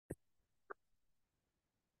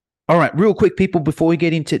All right, real quick, people, before we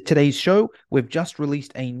get into today's show, we've just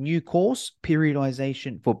released a new course,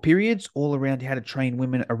 Periodization for Periods, all around how to train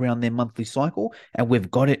women around their monthly cycle, and we've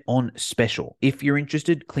got it on special. If you're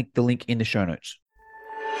interested, click the link in the show notes.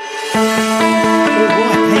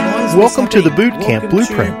 Welcome to the Boot Camp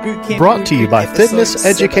Blueprint, brought to you by Fitness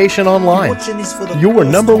Education Online, your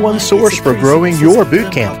number one source for growing your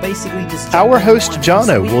boot camp. Our host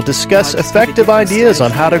Jono will discuss effective ideas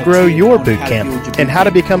on how to grow your boot camp and how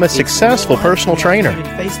to become a successful personal trainer.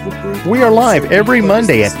 We are live every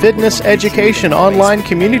Monday at Fitness Education Online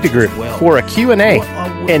Community Group for a Q&A.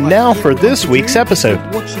 And now for this week's episode.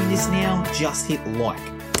 Watching this now, just hit like.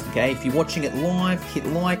 Okay, if you're watching it live, hit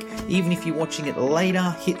like. Even if you're watching it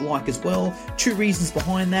later, hit like as well. Two reasons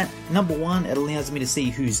behind that. Number one, it allows me to see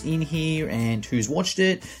who's in here and who's watched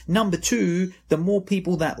it. Number two, the more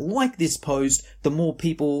people that like this post, the more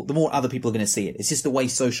other people are going to see it. It's just the way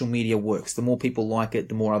social media works. The more people like it,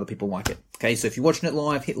 the more other people like it. Okay, so if you're watching it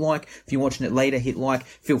live, hit like. If you're watching it later, hit like.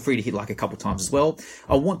 Feel free to hit like a couple times as well.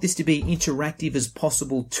 I want this to be interactive as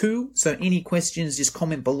possible too. So any questions, just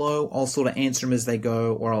comment below. I'll sort of answer them as they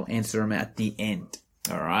go, or I'll answer them at the end.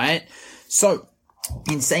 All right. So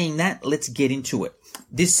in saying that, let's get into it.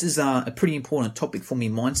 This is a pretty important topic for me,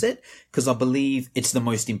 mindset, because I believe it's the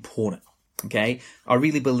most important. Okay. I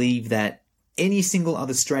really believe that any single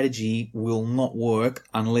other strategy will not work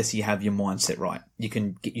unless you have your mindset right. You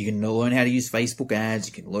can learn how to use Facebook ads.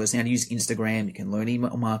 You can learn how to use Instagram. You can learn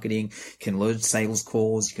email marketing. You can learn sales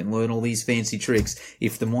calls. You can learn all these fancy tricks.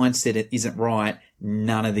 If the mindset isn't right,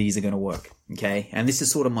 none of these are going to work. Okay. And this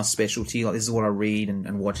is sort of my specialty. Like, this is what I read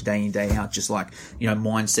and watch day in, day out, just like,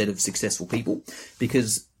 mindset of successful people,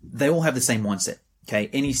 because they all have the same mindset.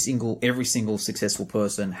 Okay, every single successful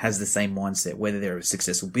person has the same mindset, whether they're a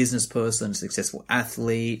successful business person, successful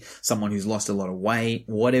athlete, someone who's lost a lot of weight,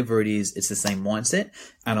 whatever it is, it's the same mindset.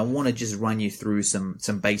 And I want to just run you through some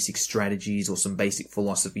basic strategies or some basic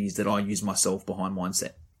philosophies that I use myself behind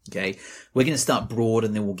mindset. Okay, we're going to start broad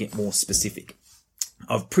and then we'll get more specific.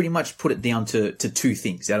 I've pretty much put it down to two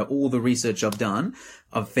things. Out of all the research I've done,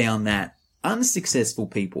 I've found that unsuccessful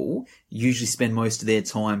people usually spend most of their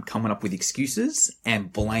time coming up with excuses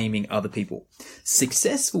and blaming other people.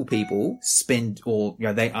 Successful people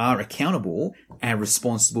they are accountable and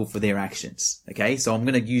responsible for their actions. Okay. So I'm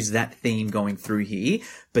going to use that theme going through here,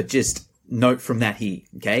 but just note from that here.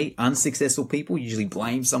 Okay. Unsuccessful people usually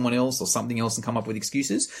blame someone else or something else and come up with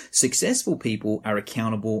excuses. Successful people are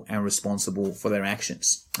accountable and responsible for their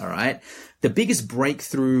actions. All right. The biggest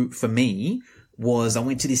breakthrough for me was I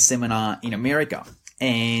went to this seminar in America,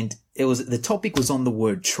 and the topic was on the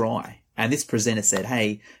word try. And this presenter said,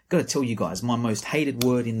 "Hey, got to tell you guys, my most hated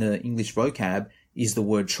word in the English vocab is the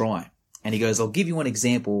word try." And he goes, "I'll give you an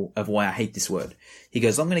example of why I hate this word." He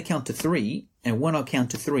goes, "I'm going to count to 3. And when I count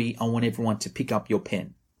to 3, I want everyone to pick up your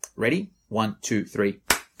pen. Ready? 1, 2, 3,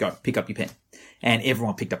 go. Pick up your pen." And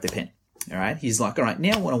everyone picked up their pen. All right. He's like, "All right,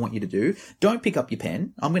 now what I want you to do, don't pick up your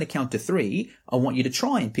pen. I'm going to count to 3. I want you to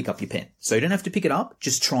try and pick up your pen. So you don't have to pick it up.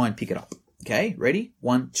 Just try and pick it up." Okay. Ready?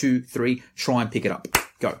 1, 2, 3, try and pick it up.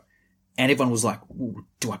 Go. And everyone was like,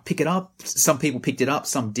 "Do I pick it up?" Some people picked it up.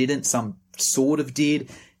 Some didn't. Some sort of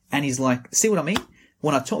did. And he's like, "See what I mean?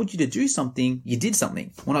 When I told you to do something, you did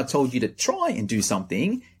something. When I told you to try and do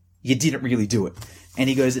something, you didn't really do it." And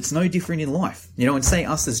he goes, it's no different in life. And say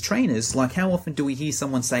us as trainers, like, how often do we hear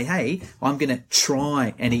someone say, "Hey, I'm going to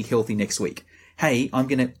try and eat healthy next week. Hey, I'm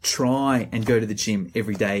going to try and go to the gym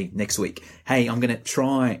every day next week. Hey, I'm going to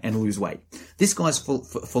try and lose weight." This guy's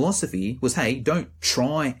philosophy was, hey, don't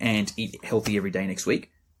try and eat healthy every day next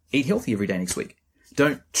week. Eat healthy every day next week.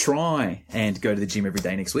 Don't try and go to the gym every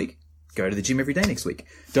day next week. Go to the gym every day next week.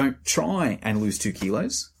 Don't try and lose 2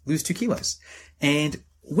 kilos. Lose 2 kilos. And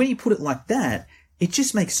when you put it like that, it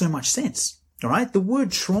just makes so much sense. All right. The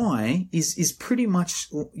word try is pretty much,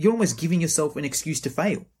 you're almost giving yourself an excuse to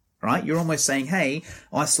fail. Right. You're almost saying, hey,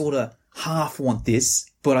 I sort of half want this,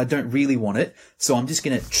 but I don't really want it. So I'm just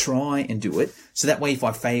going to try and do it. So that way, if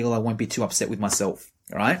I fail, I won't be too upset with myself.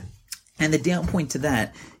 All right. And the down point to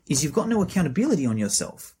that is you've got no accountability on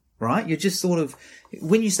yourself. Right. You're just sort of,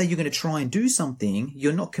 when you say you're going to try and do something,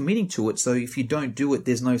 you're not committing to it. So if you don't do it,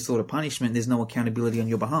 there's no sort of punishment. There's no accountability on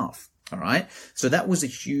your behalf. All right. So that was a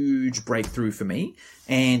huge breakthrough for me.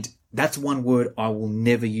 And that's one word I will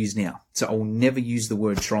never use now. So I will never use the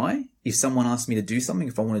word try. If someone asks me to do something,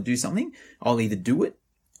 if I want to do something, I'll either do it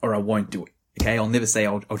or I won't do it. Okay. I'll never say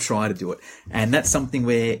I'll try to do it. And that's something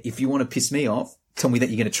where if you want to piss me off, tell me that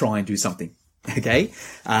you're going to try and do something. Okay.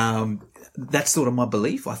 That's sort of my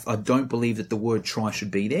belief. I don't believe that the word try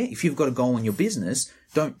should be there. If you've got a goal in your business,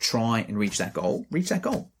 don't try and reach that goal. Reach that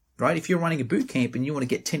goal. right? If you're running a boot camp and you want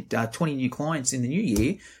to get 20 new clients in the new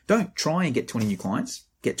year, don't try and get 20 new clients.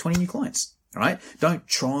 Get 20 new clients, all right? Don't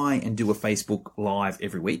try and do a Facebook Live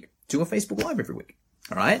every week. Do a Facebook Live every week,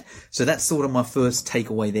 all right? So that's sort of my first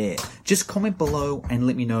takeaway there. Just comment below and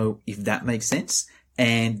let me know if that makes sense.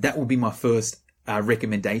 And that will be my first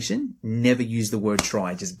recommendation. Never use the word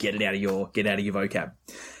try. Just get it out of your vocab.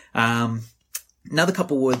 Another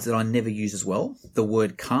couple of words that I never use as well, the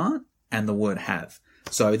word can't and the word have.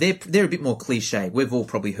 So they're a bit more cliche. We've all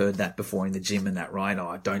probably heard that before in the gym and that, right?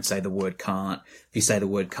 Oh, don't say the word can't. If you say the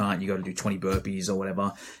word can't, you got to do 20 burpees or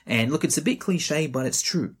whatever. And look, it's a bit cliche, but it's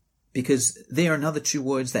true, because there are another two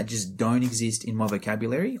words that just don't exist in my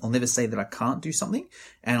vocabulary. I'll never say that I can't do something,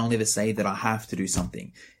 and I'll never say that I have to do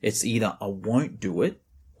something. It's either I won't do it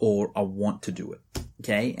or I want to do it.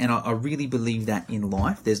 Okay. And I really believe that in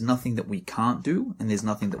life, there's nothing that we can't do and there's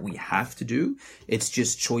nothing that we have to do. It's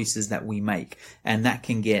just choices that we make. And that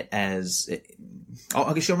can get as, I'll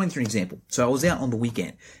run through an example. So I was out on the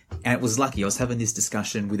weekend and it was lucky. I was having this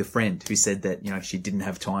discussion with a friend who said that, she didn't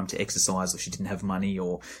have time to exercise or she didn't have money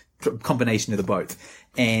or combination of the both.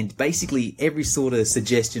 And basically every sort of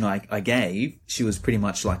suggestion I gave, she was pretty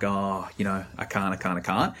much like, oh, I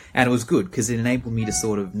can't. And it was good because it enabled me to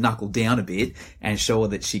sort of knuckle down a bit and show her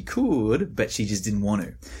that she could, but she just didn't want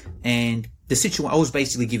to. And I was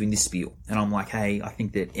basically giving this spiel and I'm like, hey, I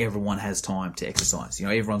think that everyone has time to exercise.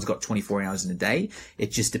 Everyone's got 24 hours in a day.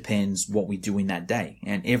 It just depends what we do in that day.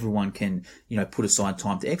 And everyone can, put aside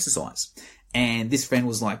time to exercise. And this friend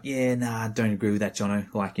was like, yeah, nah, I don't agree with that,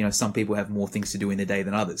 Jono. Like, some people have more things to do in their day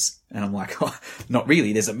than others. And I'm like, oh, not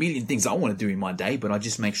really. There's a million things I want to do in my day, but I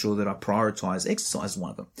just make sure that I prioritize exercise as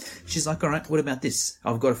one of them. She's like, all right, what about this?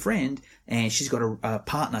 I've got a friend and she's got a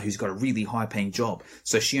partner who's got a really high paying job.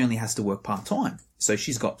 So she only has to work part time. So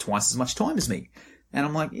she's got twice as much time as me. And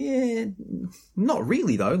I'm like, yeah, not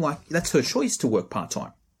really though. Like, that's her choice to work part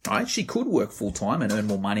time. Right? She could work full time and earn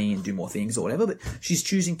more money and do more things or whatever, but she's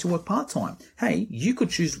choosing to work part time. Hey, you could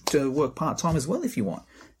choose to work part time as well if you want.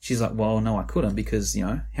 She's like, well, no, I couldn't because,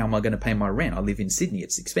 how am I going to pay my rent? I live in Sydney.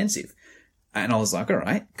 It's expensive. And I was like, all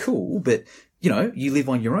right, cool. But, you live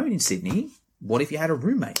on your own in Sydney. What if you had a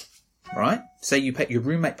roommate? Right? Say your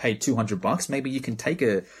roommate paid $200. Maybe you can take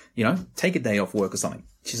a day off work or something.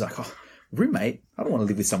 She's like, oh, roommate? I don't want to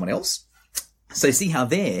live with someone else. So see how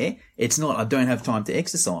there, it's not, I don't have time to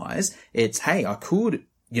exercise. It's, hey, I could,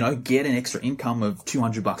 get an extra income of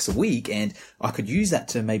 $200 a week and I could use that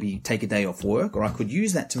to maybe take a day off work, or I could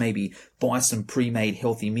use that to maybe buy some pre-made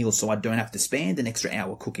healthy meals so I don't have to spend an extra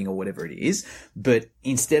hour cooking or whatever it is. But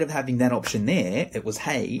instead of having that option there, it was,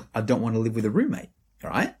 hey, I don't want to live with a roommate. All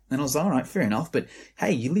right. And I was like, all right, fair enough. But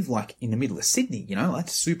hey, you live like in the middle of Sydney,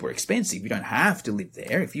 that's super expensive. You don't have to live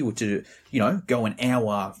there. If you were to, go an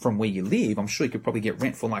hour from where you live, I'm sure you could probably get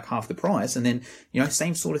rent for like half the price. And then,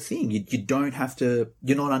 same sort of thing. You don't have to,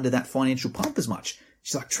 you're not under that financial pump as much.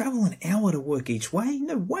 She's like, travel an hour to work each way?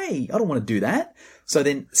 No way. I don't want to do that. So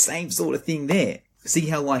then same sort of thing there. See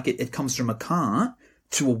how like it comes from a can't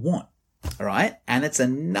to a want. All right. And it's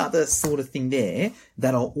another sort of thing there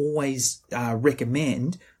that I'll always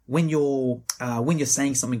recommend when you're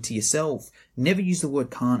saying something to yourself. Never use the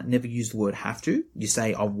word can't, never use the word have to. You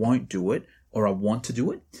say, I won't do it or I want to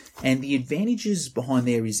do it. And the advantages behind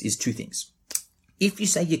there is two things. If you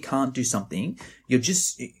say you can't do something,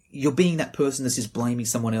 you're being that person that's just blaming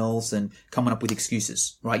someone else and coming up with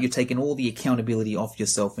excuses, right? You're taking all the accountability off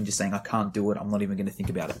yourself and just saying, I can't do it. I'm not even going to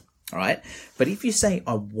think about it. All right. But if you say,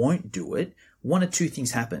 I won't do it, one of two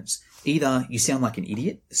things happens. Either you sound like an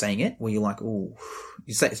idiot saying it, where you're like, oh,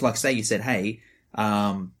 it's like, say you said, hey,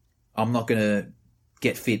 I'm not going to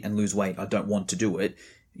get fit and lose weight. I don't want to do it.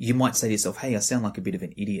 You might say to yourself, hey, I sound like a bit of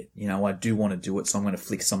an idiot. I do want to do it. So I'm going to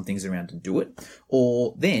flick some things around and do it.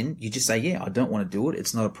 Or then you just say, yeah, I don't want to do it.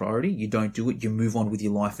 It's not a priority. You don't do it. You move on with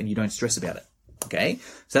your life and you don't stress about it. Okay.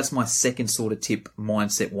 So that's my second sort of tip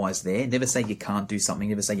mindset wise there. Never say you can't do something.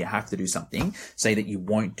 Never say you have to do something. Say that you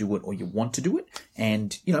won't do it or you want to do it.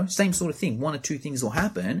 And, same sort of thing. One or two things will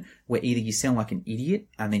happen where either you sound like an idiot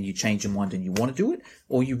and then you change your mind and you want to do it,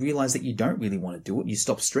 or you realize that you don't really want to do it. You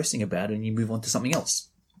stop stressing about it and you move on to something else.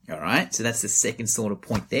 All right. So that's the second sort of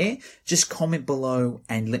point there. Just comment below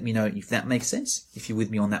and let me know if that makes sense, if you're with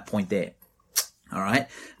me on that point there. All right.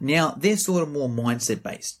 Now, they're sort of more mindset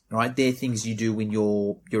based, right? They're things you do in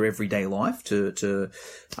your everyday life to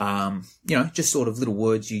just sort of little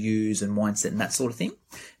words you use and mindset and that sort of thing.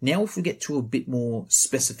 Now, if we get to a bit more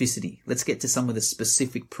specificity, let's get to some of the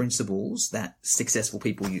specific principles that successful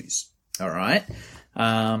people use. All right.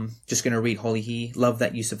 Just going to read Holly here. Love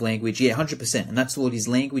that use of language. Yeah, 100%. And that's all it is,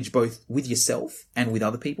 language both with yourself and with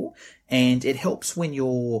other people. And it helps when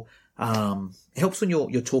you're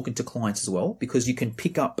talking to clients as well, because you can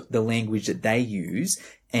pick up the language that they use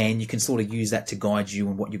and you can sort of use that to guide you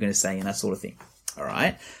on what you're going to say and that sort of thing. All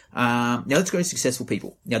right. Now let's go to successful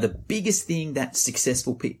people. Now, the biggest thing that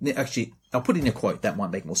successful people, actually, I'll put it in a quote that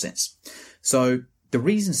might make more sense. So the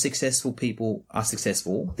reason successful people are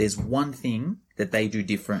successful, there's one thing that they do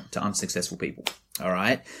different to unsuccessful people. All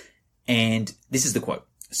right. And this is the quote.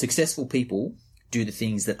 Successful people do the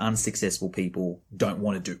things that unsuccessful people don't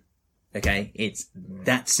want to do. Okay. It's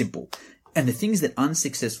that simple. And the things that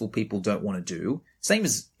unsuccessful people don't want to do, same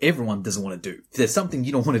as everyone doesn't want to do. If there's something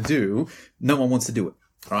you don't want to do, no one wants to do it.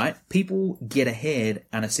 All right. People get ahead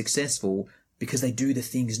and are successful because they do the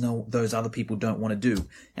things those other people don't want to do.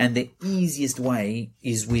 And the easiest way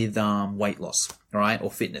is with weight loss, all right,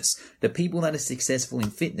 or fitness. The people that are successful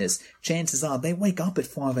in fitness, chances are they wake up at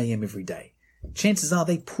 5 a.m. every day. Chances are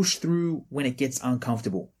they push through when it gets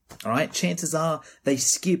uncomfortable. All right. Chances are they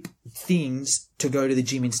skip things to go to the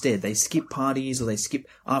gym instead. They skip parties or they skip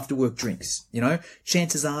after work drinks. You know,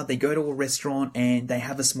 chances are they go to a restaurant and they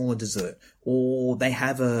have a smaller dessert, or they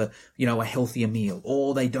have a healthier meal,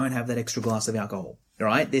 or they don't have that extra glass of alcohol. All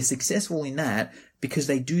right. They're successful in that because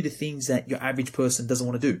they do the things that your average person doesn't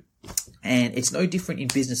want to do. And it's no different in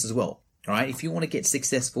business as well. All right. If you want to get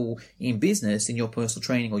successful in business, in your personal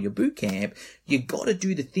training or your boot camp, you got to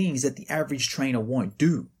do the things that the average trainer won't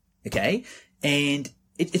do. Okay. And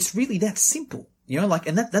it's really that simple,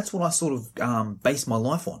 and that's what I sort of, base my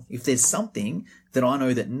life on. If there's something that I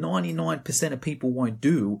know that 99% of people won't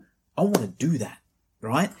do, I want to do that.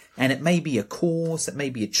 Right. And it may be a course, it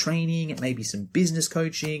may be a training, it may be some business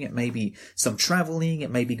coaching, it may be some traveling,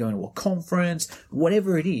 it may be going to a conference,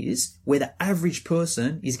 whatever it is, where the average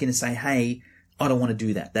person is going to say, hey, I don't want to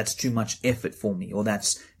do that. That's too much effort for me, or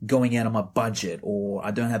that's going out of my budget, or I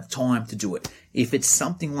don't have time to do it. If it's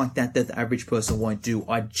something like that the average person won't do,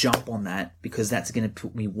 I jump on that because that's going to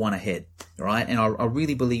put me one ahead. All right. And I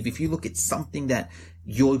really believe if you look at something that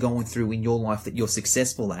you're going through in your life that you're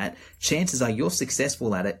successful at, chances are you're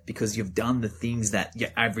successful at it because you've done the things that your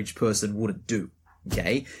average person wouldn't do.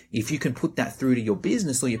 Okay. If you can put that through to your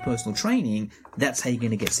business or your personal training, that's how you're going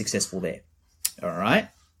to get successful there. All right.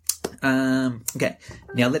 Okay.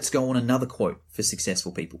 Now let's go on another quote for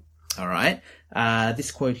successful people. All right.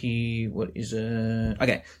 This quote here, what is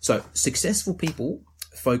okay. So successful people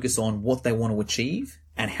focus on what they want to achieve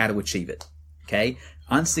and how to achieve it. Okay.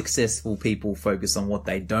 Unsuccessful people focus on what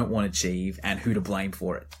they don't want to achieve and who to blame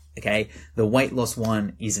for it. Okay. The weight loss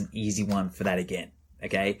one is an easy one for that again.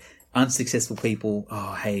 Okay. Unsuccessful people,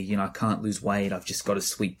 oh, hey, I can't lose weight. I've just got a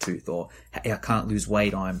sweet tooth. Or, hey, I can't lose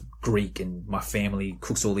weight. I'm Greek and my family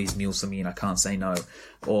cooks all these meals for me and I can't say no.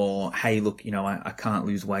 Or, hey, look, I can't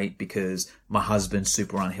lose weight because my husband's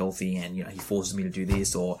super unhealthy and, he forces me to do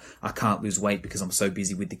this. Or I can't lose weight because I'm so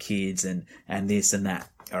busy with the kids and this and that.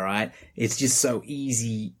 All right. It's just so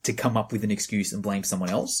easy to come up with an excuse and blame someone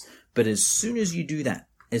else. But as soon as you do that,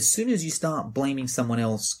 as soon as you start blaming someone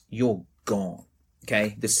else, you're gone.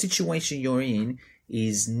 Okay. The situation you're in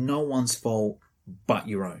is no one's fault but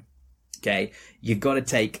your own. Okay. You got to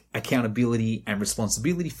take accountability and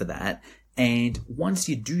responsibility for that. And once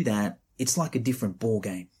you do that, it's like a different ball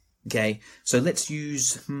game. Okay. So let's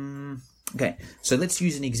use, an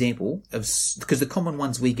example of, because the common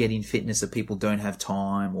ones we get in fitness are people don't have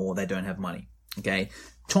time or they don't have money. Okay.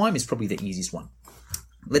 Time is probably the easiest one.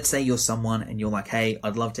 Let's say you're someone and you're like, hey,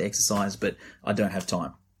 I'd love to exercise, but I don't have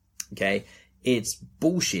time. Okay. It's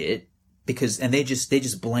bullshit and they're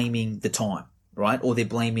just blaming the time, right? Or they're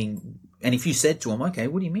blaming, and if you said to them, okay,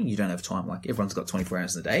 what do you mean you don't have time? Like everyone's got 24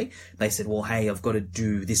 hours in a day. They said, well, hey, I've got to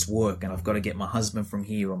do this work and I've got to get my husband from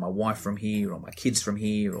here or my wife from here or my kids from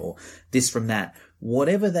here or this from that.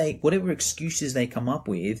 Whatever excuses they come up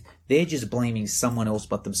with, they're just blaming someone else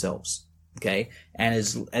but themselves. Okay. And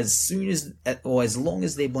as long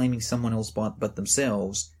as they're blaming someone else but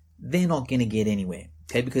themselves, they're not going to get anywhere.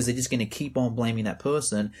 Okay, because they're just going to keep on blaming that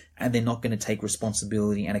person and they're not going to take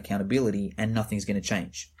responsibility and accountability and nothing's going to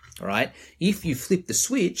change. All right. If you flip the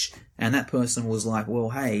switch and that person was like, well,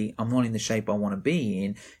 hey, I'm not in the shape I want to be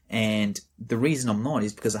in. And the reason I'm not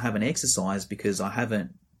is because I haven't exercised because I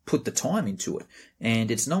haven't put the time into it.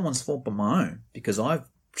 And it's no one's fault but my own because I've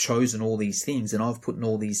chosen all these things and I've put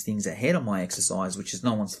all these things ahead of my exercise, which is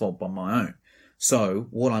no one's fault but my own. So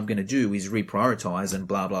what I'm going to do is reprioritize and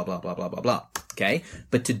blah, blah, blah, blah, blah, blah, blah. Okay.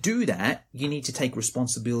 But to do that, you need to take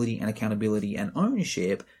responsibility and accountability and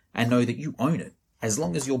ownership and know that you own it. As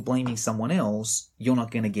long as you're blaming someone else, you're not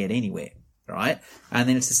going to get anywhere. All right. And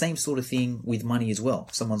then it's the same sort of thing with money as well.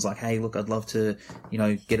 Someone's like, hey, look, I'd love to,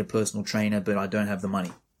 get a personal trainer, but I don't have the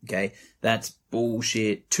money. Okay. That's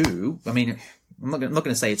bullshit too. I mean, I'm not going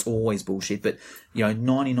to say it's always bullshit, but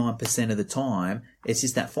 99% of the time, it's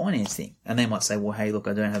just that finance thing. And they might say, well, hey, look,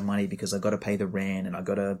 I don't have money because I got to pay the rent and I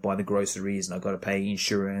got to buy the groceries and I got to pay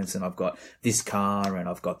insurance and I've got this car and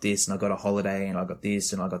I've got this and I got a holiday and I got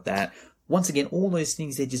this and I got that. Once again, all those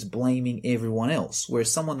things, they're just blaming everyone else.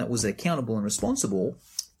 Whereas someone that was accountable and responsible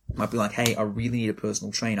might be like, hey, I really need a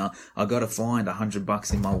personal trainer. I got to find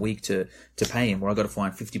 $100 in my week to pay him, or I got to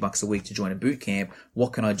find $50 a week to join a boot camp.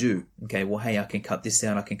 What can I do? Okay, well, hey, I can cut this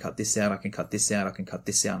out. I can cut this out. I can cut this out. I can cut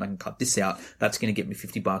this out. I can cut this out. That's going to get me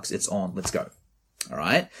 $50. It's on. Let's go. All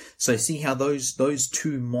right. So see how those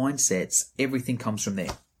two mindsets, everything comes from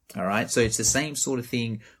there. All right. So it's the same sort of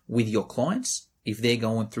thing with your clients. If they're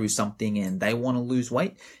going through something and they want to lose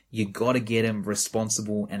weight, you got to get them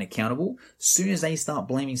responsible and accountable. As soon as they start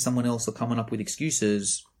blaming someone else or coming up with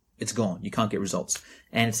excuses, it's gone. You can't get results.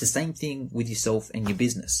 And it's the same thing with yourself and your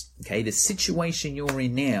business. Okay. The situation you're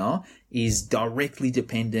in now is directly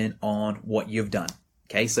dependent on what you've done.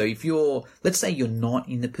 Okay. So if let's say you're not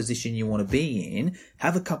in the position you want to be in,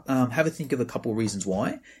 have a think of a couple of reasons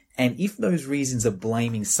why. And if those reasons are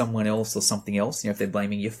blaming someone else or something else, if they're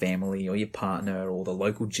blaming your family or your partner or the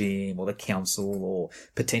local gym or the council or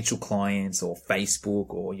potential clients or Facebook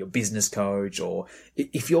or your business coach, or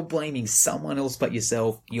if you're blaming someone else but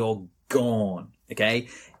yourself, you're gone. Okay.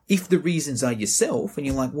 If the reasons are yourself and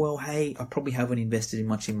you're like, well, hey, I probably haven't invested in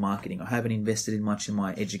much in marketing. I haven't invested in much in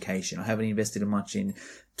my education. I haven't invested in much in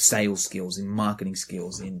sales skills, in marketing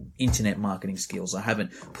skills, in internet marketing skills. I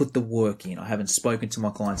haven't put the work in. I haven't spoken to my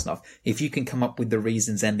clients enough. If you can come up with the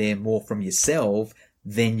reasons and they're more from yourself,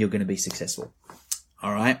 then you're going to be successful.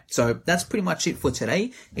 All right. So that's pretty much it for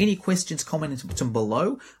today. Any questions, comment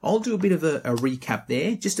below. I'll do a bit of a recap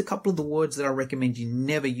there. Just a couple of the words that I recommend you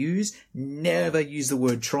never use. Never use the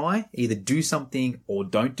word try. Either do something or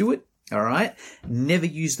don't do it. All right. Never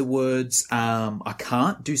use the words, I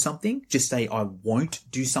can't do something. Just say, I won't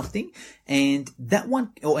do something. And that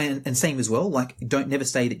one, and same as well, like don't never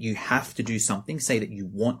say that you have to do something. Say that you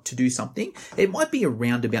want to do something. It might be a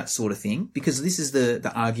roundabout sort of thing, because this is the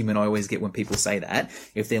argument I always get when people say that.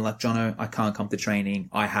 If they're like, Jono, I can't come to training.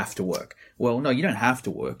 I have to work. Well, no, you don't have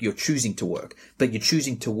to work. You're choosing to work, but you're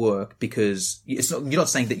choosing to work because you're not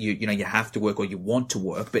saying that you have to work or you want to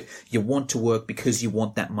work, but you want to work because you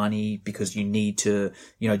want that money, because you need to,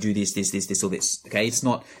 do this, or this. Okay. It's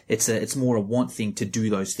more a want thing to do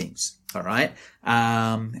those things. All right.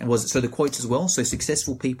 So the quotes as well. So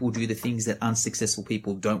successful people do the things that unsuccessful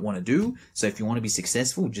people don't want to do. So if you want to be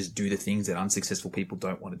successful, just do the things that unsuccessful people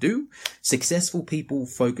don't want to do. Successful people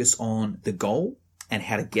focus on the goal and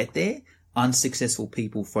how to get there. Unsuccessful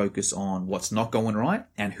people focus on what's not going right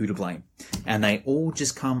and who to blame. And they all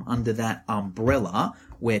just come under that umbrella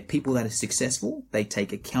where people that are successful, they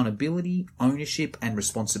take accountability, ownership, and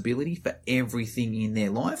responsibility for everything in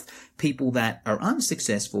their life. People that are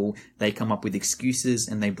unsuccessful, they come up with excuses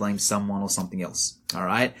and they blame someone or something else. All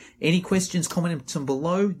right. Any questions, comment them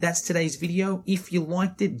below. That's today's video. If you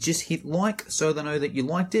liked it, just hit like so they know that you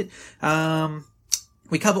liked it.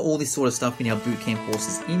 We cover all this sort of stuff in our bootcamp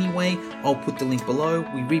courses anyway. I'll put the link below.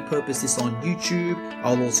 We repurpose this on YouTube.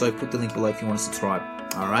 I'll also put the link below if you want to subscribe.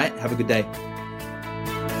 All right. Have a good day.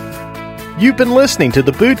 You've been listening to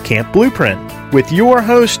the Bootcamp Blueprint with your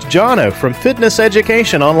host, Jono from Fitness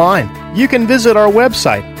Education Online. You can visit our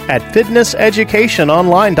website at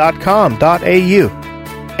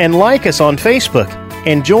fitnesseducationonline.com.au and like us on Facebook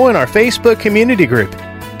and join our Facebook community group.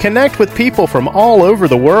 Connect with people from all over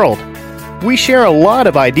the world. We share a lot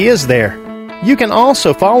of ideas there. You can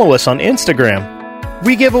also follow us on Instagram.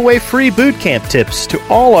 We give away free bootcamp tips to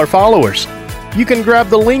all our followers. You can grab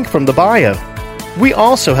the link from the bio. We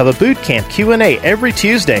also have a bootcamp Q&A every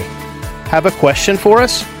Tuesday. Have a question for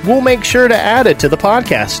us? We'll make sure to add it to the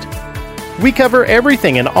podcast. We cover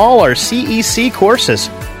everything in all our CEC courses.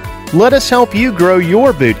 Let us help you grow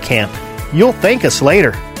your bootcamp. You'll thank us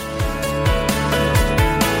later.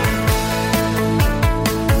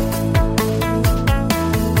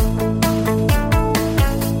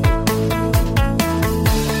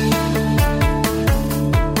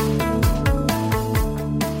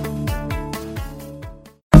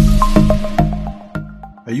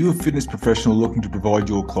 Are you a fitness professional looking to provide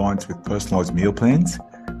your clients with personalised meal plans?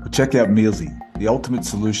 Well, check out Mealsy, the ultimate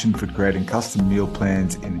solution for creating custom meal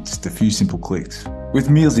plans in just a few simple clicks. With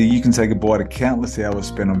Mealsy, you can say goodbye to countless hours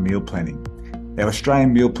spent on meal planning. Our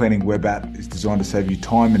Australian meal planning web app is designed to save you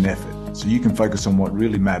time and effort. so you can focus on what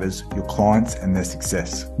really matters, your clients and their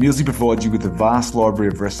success. Mealsy provides you with a vast library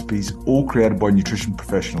of recipes, all created by nutrition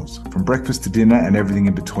professionals. From breakfast to dinner and everything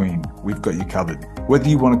in between, we've got you covered. Whether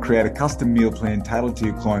you want to create a custom meal plan tailored to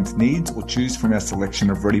your client's needs or choose from our selection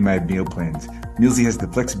of ready-made meal plans, Mealsy has the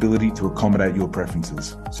flexibility to accommodate your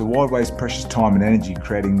preferences. So why waste precious time and energy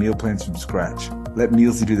creating meal plans from scratch? Let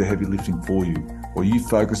Mealsy do the heavy lifting for you, or you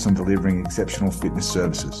focus on delivering exceptional fitness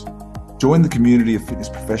services. Join the community of fitness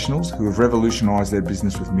professionals who have revolutionised their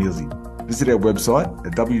business with Mealsy. Visit our website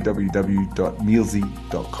at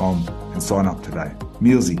www.mealsy.com and sign up today.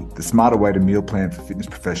 Mealsy, the smarter way to meal plan for fitness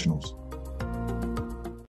professionals.